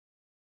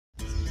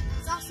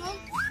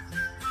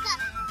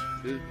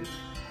Düz.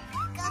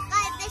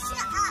 Kardeşi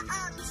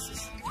almış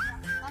işte.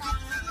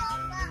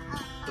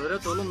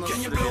 Öğret oğlum nasıl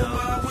Can you sürüyor blow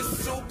ya? my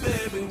whistle,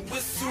 baby,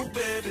 whistle,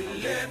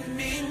 baby, let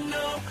me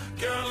know.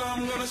 Girl,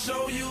 I'm gonna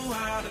show you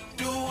how to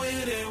do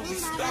it, and we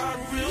start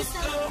real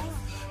slow.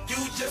 You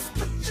just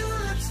put your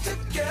lips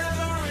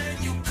together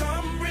and you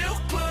come real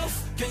close.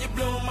 Can you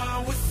blow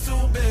my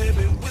whistle,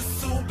 baby,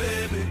 whistle,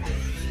 baby?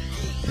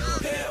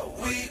 Here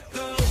we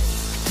go.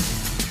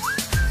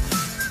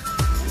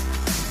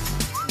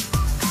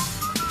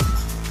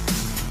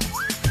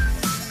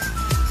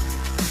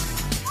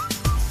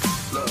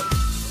 Look,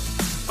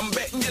 I'm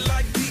betting you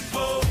like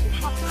people,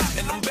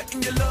 and I'm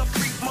betting you love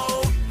freak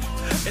mode,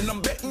 and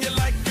I'm betting you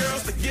like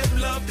girls to give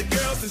love to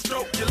girls and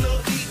stroke your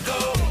little ego.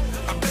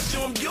 I bet you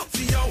I'm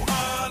guilty, your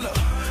honor.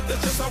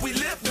 That's just how we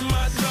live in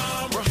my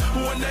genre.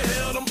 Who in the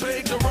hell done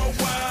paved the road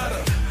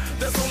wider?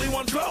 There's only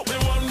one blow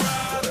and one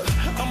rider.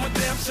 I'm a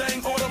damn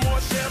shame, order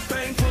more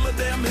champagne, pull a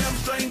damn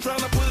hamstring,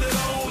 tryna put it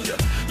on ya.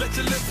 Let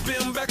your lips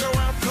spin back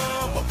around,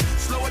 come up.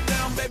 Slow it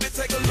down, baby,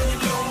 take a look.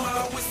 Blow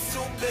my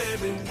whistle,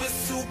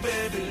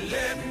 baby,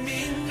 let me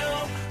know.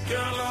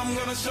 Girl, I'm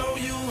gonna show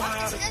you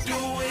how to do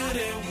it,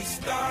 and we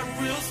start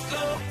real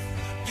slow.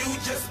 You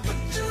just put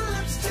your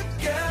lips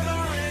together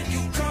and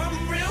you come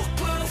real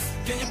close.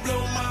 Can you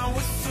blow my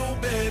whistle,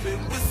 baby,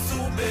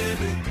 whistle,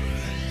 baby?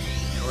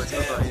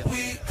 Here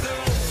we go.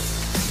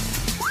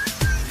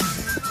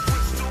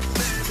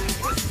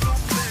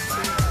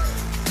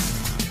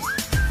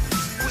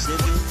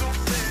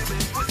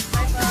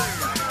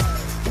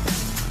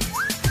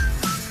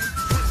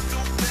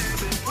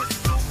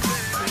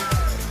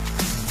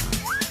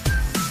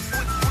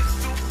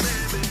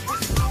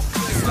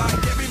 It's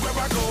like everywhere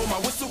I go, my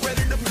whistle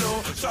ready to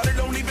blow. Shawty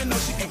don't even know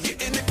she can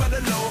get in it for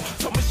the low.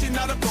 Told me she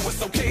not a pro,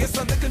 it's okay, it's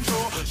under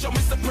control. Show me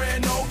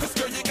soprano, cause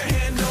girl you can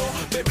handle.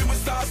 Baby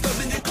with stars,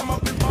 then you come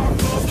up in bar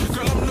clothes.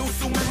 Girl I'm new,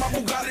 so with my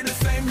Bugatti the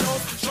same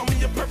nose. Show me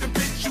a perfect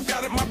pitch, you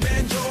got it, my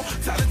banjo.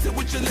 Talented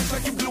with your lips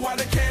like you blew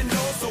out a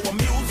candle. So I'm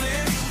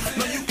using,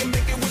 know you can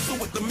make it whistle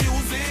with the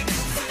music.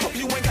 Hope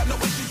you ain't got no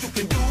issues, you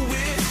can do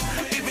it.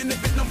 Even if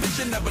it's no bitch,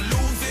 you never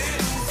lose it.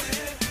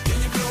 Can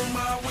you blow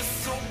my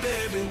whistle,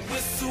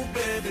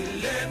 baby,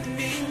 let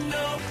me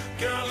know.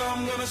 Girl,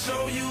 I'm gonna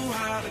show you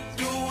how to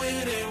do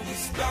it, and we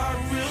start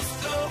real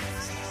slow.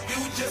 You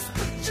just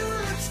put your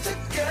lips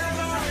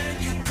together and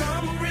you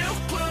come real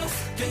close.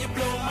 Can you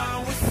blow my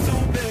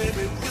whistle,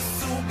 baby,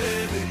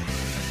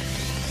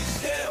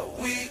 here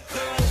we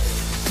go.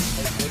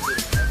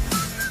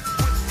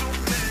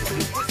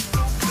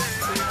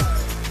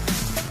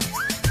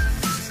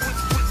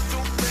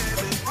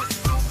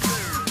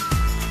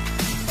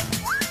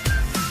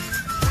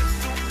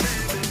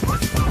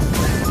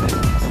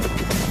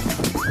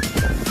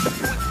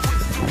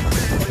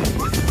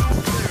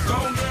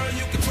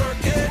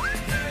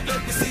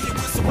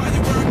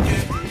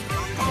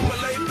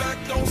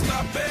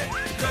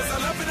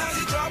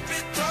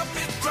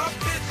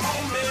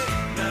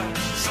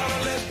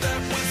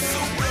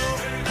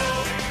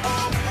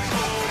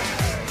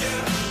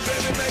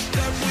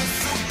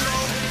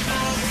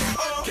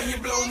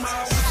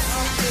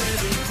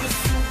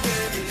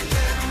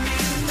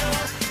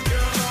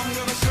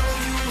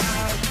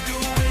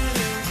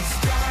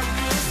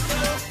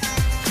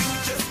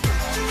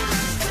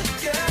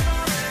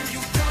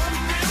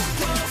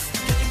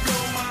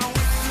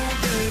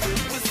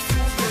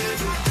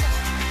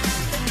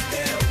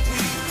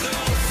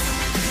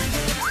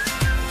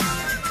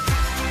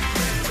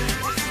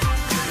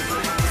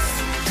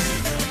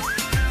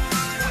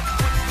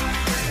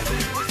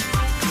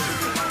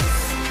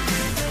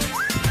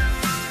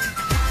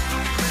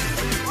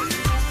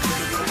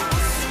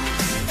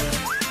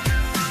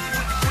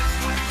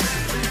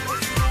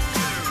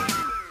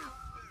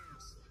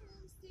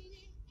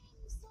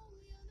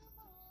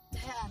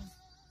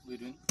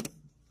 Buyurun.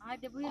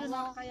 Hadi buyurun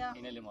arkaya.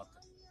 İnelim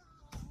artık.